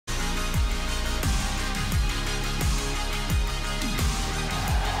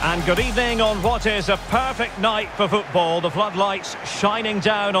And good evening on what is a perfect night for football. The floodlights shining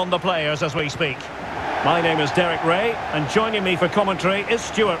down on the players as we speak. My name is Derek Ray, and joining me for commentary is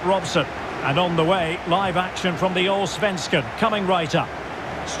Stuart Robson. And on the way, live action from the Allsvenskan, coming right up.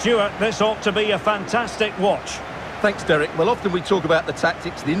 Stuart, this ought to be a fantastic watch. Thanks, Derek. Well, often we talk about the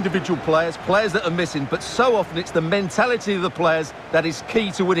tactics, the individual players that are missing, but so often it's the mentality of the players that is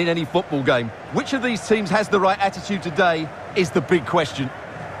key to winning any football game. Which of these teams has the right attitude today is the big question.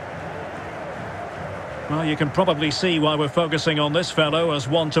 Well, you can probably see why we're focusing on this fellow as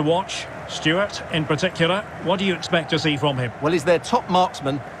one to watch. Stuart, in particular, what do you expect to see from him? Well, he's their top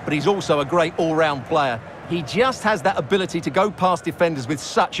marksman, but he's also a great all-round player. He just has that ability to go past defenders with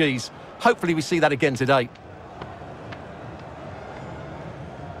such ease. Hopefully we see that again today.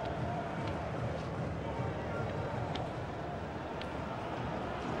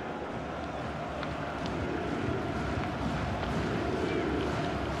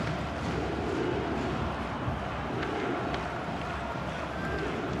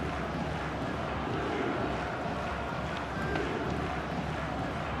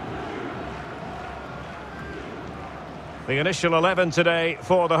 The initial 11 today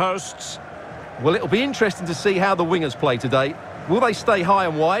for the hosts. Well, it'll be interesting to see how the wingers play today. Will they stay high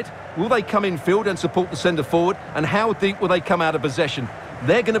and wide? Will they come in field and support the centre forward? And how deep will they come out of possession?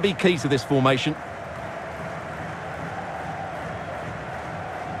 They're going to be key to this formation.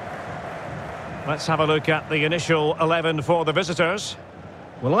 Let's have a look at the initial 11 for the visitors.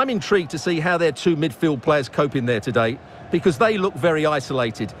 Well, I'm intrigued to see how their two midfield players cope in there today, because they look very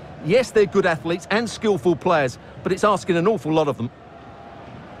isolated. Yes, they're good athletes and skillful players, but it's asking an awful lot of them.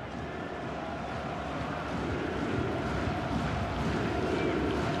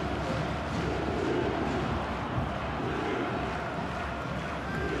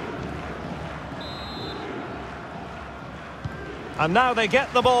 And now they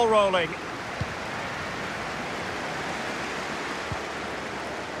get the ball rolling.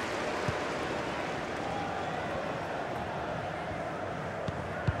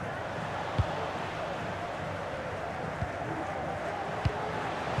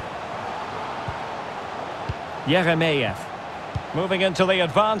 Jeremejeff moving into the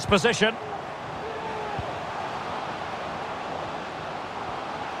advanced position.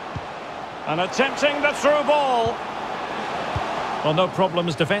 And attempting the through ball. Well, no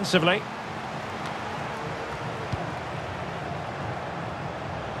problems defensively.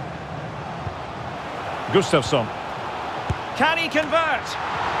 Gustafsson. Can he convert?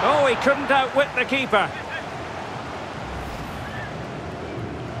 Oh, he couldn't outwit the keeper.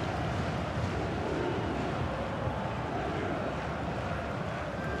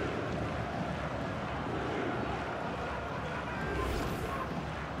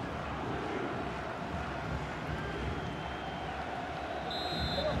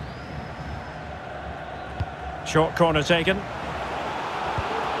 Short corner taken.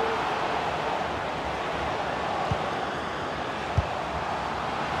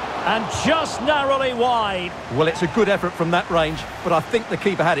 And just narrowly wide. Well, it's a good effort from that range, but I think the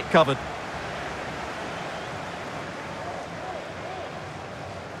keeper had it covered.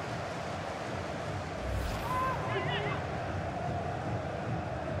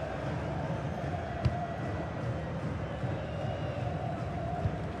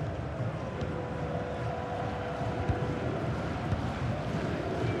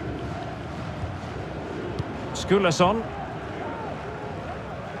 Skulason.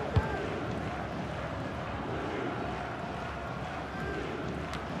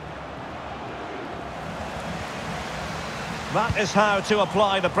 That is how to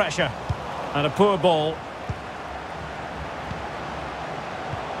apply the pressure. And a poor ball.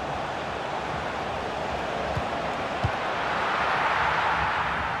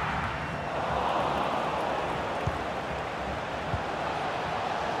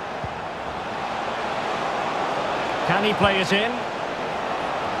 Can he play it in?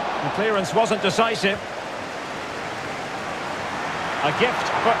 The clearance wasn't decisive. A gift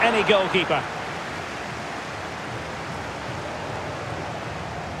for any goalkeeper.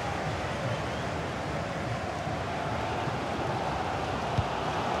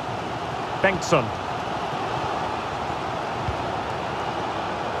 Bengtsson.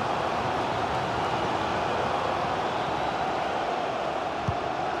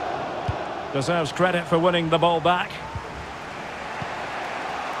 Deserves credit for winning the ball back.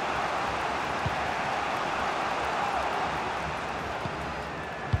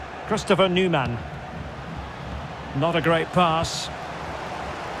 Christopher Newman. Not a great pass.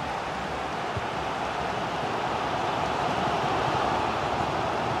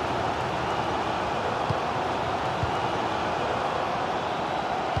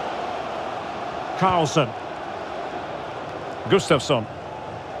 Carlson. Gustafsson.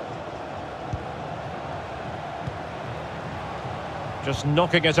 Just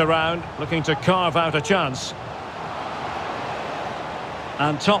knocking it around, looking to carve out a chance.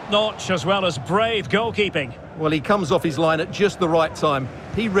 And top-notch as well as brave goalkeeping. Well, he comes off his line at just the right time.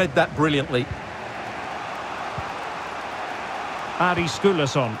 He read that brilliantly. Ari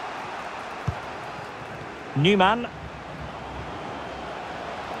Skulason. Newman.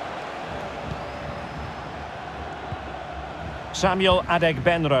 Samuel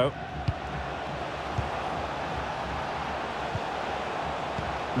Adegbenro.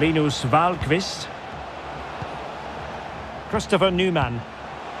 Linus Wahlqvist. Christopher Newman.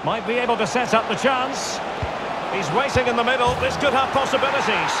 Might be able to set up the chance. He's waiting in the middle. This could have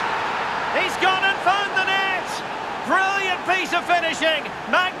possibilities. He's gone and found the net! Brilliant piece of finishing!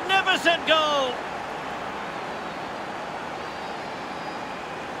 Magnificent goal!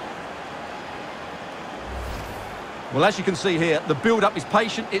 Well, as you can see here, the build-up is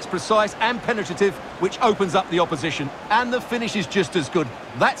patient, it's precise and penetrative, which opens up the opposition. And the finish is just as good.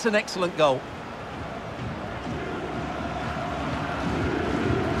 That's an excellent goal.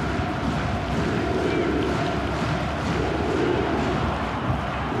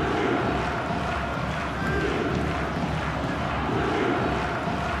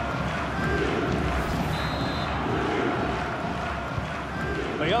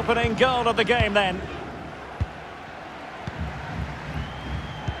 The opening goal of the game then.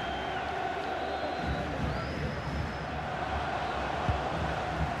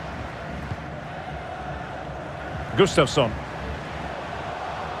 Gustafsson.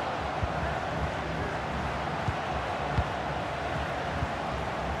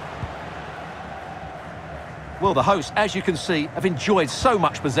 Well, the hosts, as you can see, have enjoyed so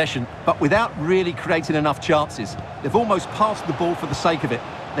much possession, but without really creating enough chances. They've almost passed the ball for the sake of it.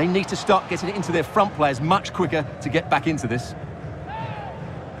 They need to start getting it into their front players much quicker to get back into this.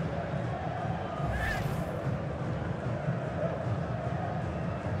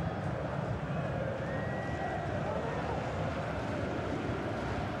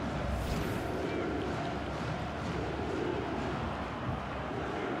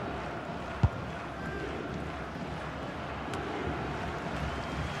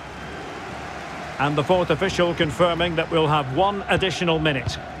 And the fourth official confirming that we'll have one additional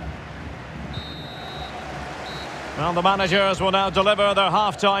minute. Well, the managers will now deliver their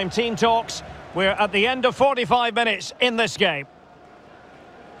half-time team talks. We're at the end of 45 minutes in this game.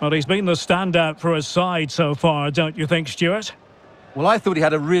 Well, he's been the standout for his side so far, don't you think, Stuart? Well, I thought he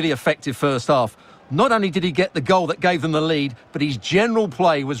had a really effective first half. Not only did he get the goal that gave them the lead, but his general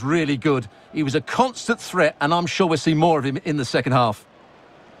play was really good. He was a constant threat, and I'm sure we'll see more of him in the second half.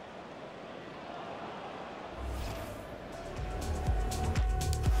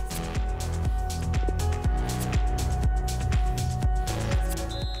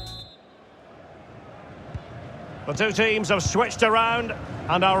 The two teams have switched around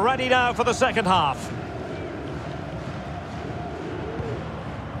and are ready now for the second half.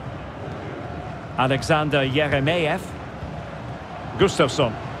 Alexander Yeremeyev.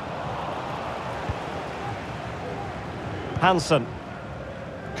 Gustafsson. Hansen.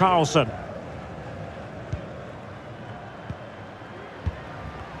 Carlson.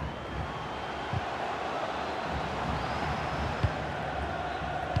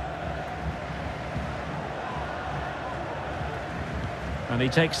 And he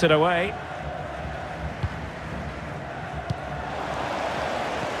takes it away.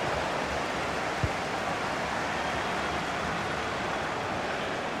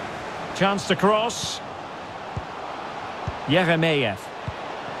 Chance to cross. Yeremeyev.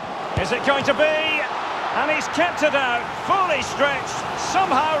 Is it going to be? And he's kept it out, fully stretched,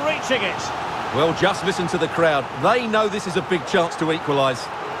 somehow reaching it. Well, just listen to the crowd. They know this is a big chance to equalise.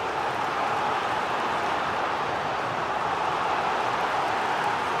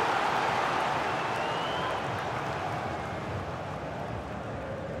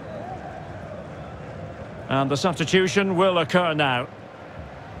 And the substitution will occur now.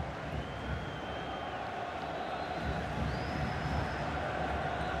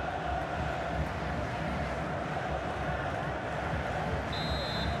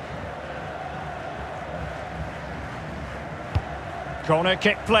 Corner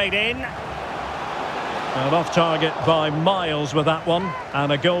kick played in. And off target by miles with that one.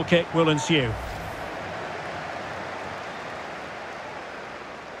 And a goal kick will ensue.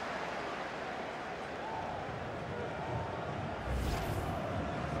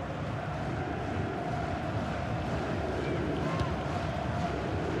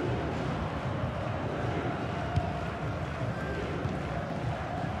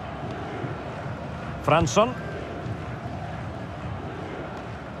 Fransson.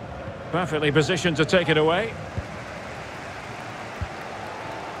 Perfectly positioned to take it away.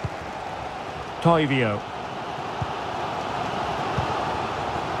 Toivio.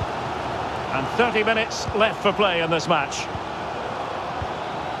 And 30 minutes left for play in this match.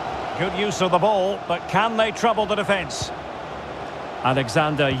 Good use of the ball, but can they trouble the defence?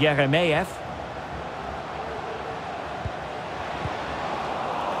 Alexander Yeremeyev.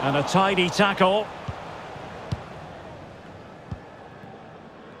 And a tidy tackle.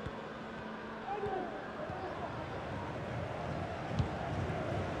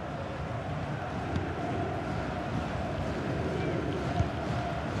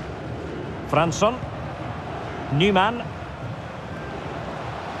 Fransson. Newman.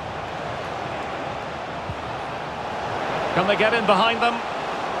 Can they get in behind them?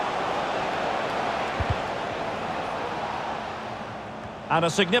 And a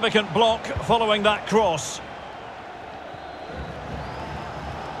significant block following that cross.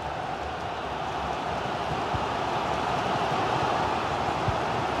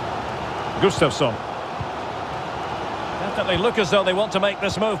 Gustafsson. Definitely look as though they want to make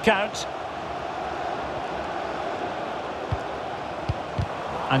this move count.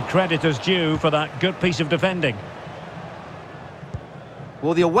 And credit is due for that good piece of defending.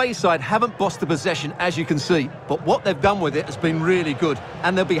 Well, the away side haven't bossed the possession, as you can see, but what they've done with it has been really good,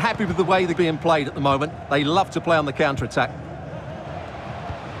 and they'll be happy with the way they're being played at the moment. They love to play on the counter-attack.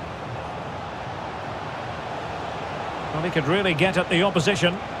 Well, he could really get at the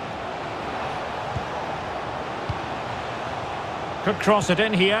opposition. Could cross it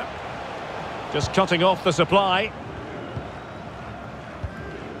in here. Just cutting off the supply.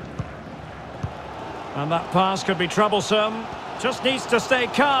 And that pass could be troublesome. Just needs to stay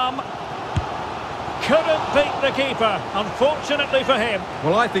calm. Couldn't beat the keeper, unfortunately for him.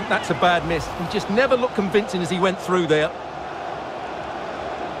 Well, I think that's a bad miss. He just never looked convincing as he went through there.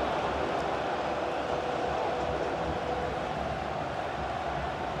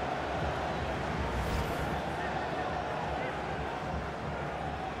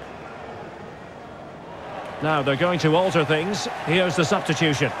 Now they're going to alter things. Here's the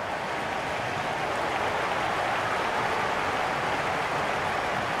substitution.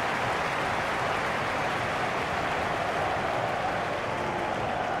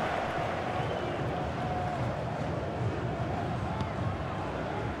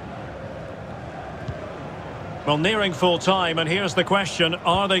 Well, nearing full time, and here's the question: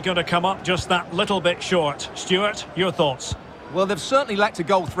 are they going to come up just that little bit short? Stuart, your thoughts? Well, they've certainly lacked a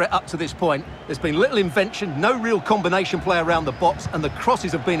goal threat up to this point. There's been little invention, no real combination play around the box, and the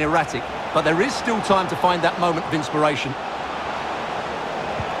crosses have been erratic. But there is still time to find that moment of inspiration.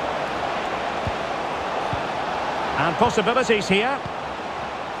 And possibilities here.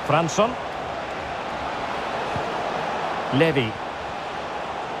 Fransson. Levy.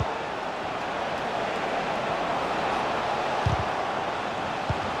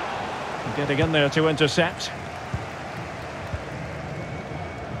 Getting in there to intercept.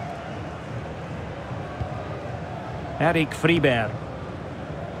 Erik Friberg.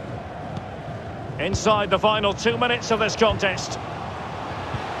 Inside the final 2 minutes of this contest.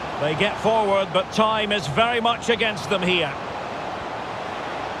 They get forward, but time is very much against them here.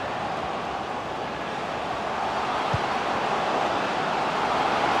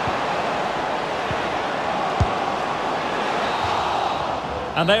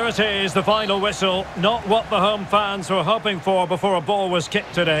 And there it is, the final whistle. Not what the home fans were hoping for before a ball was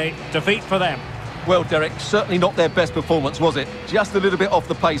kicked today. Defeat for them. Well, Derek, certainly not their best performance, was it? Just a little bit off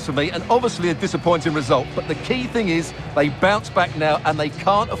the pace for me, and obviously a disappointing result. But the key thing is, they bounce back now, and they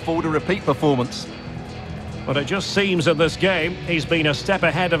can't afford a repeat performance. But it just seems in this game, he's been a step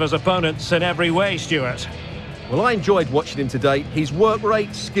ahead of his opponents in every way, Stuart. Well, I enjoyed watching him today. His work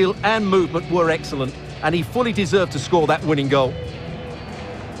rate, skill and movement were excellent, and he fully deserved to score that winning goal.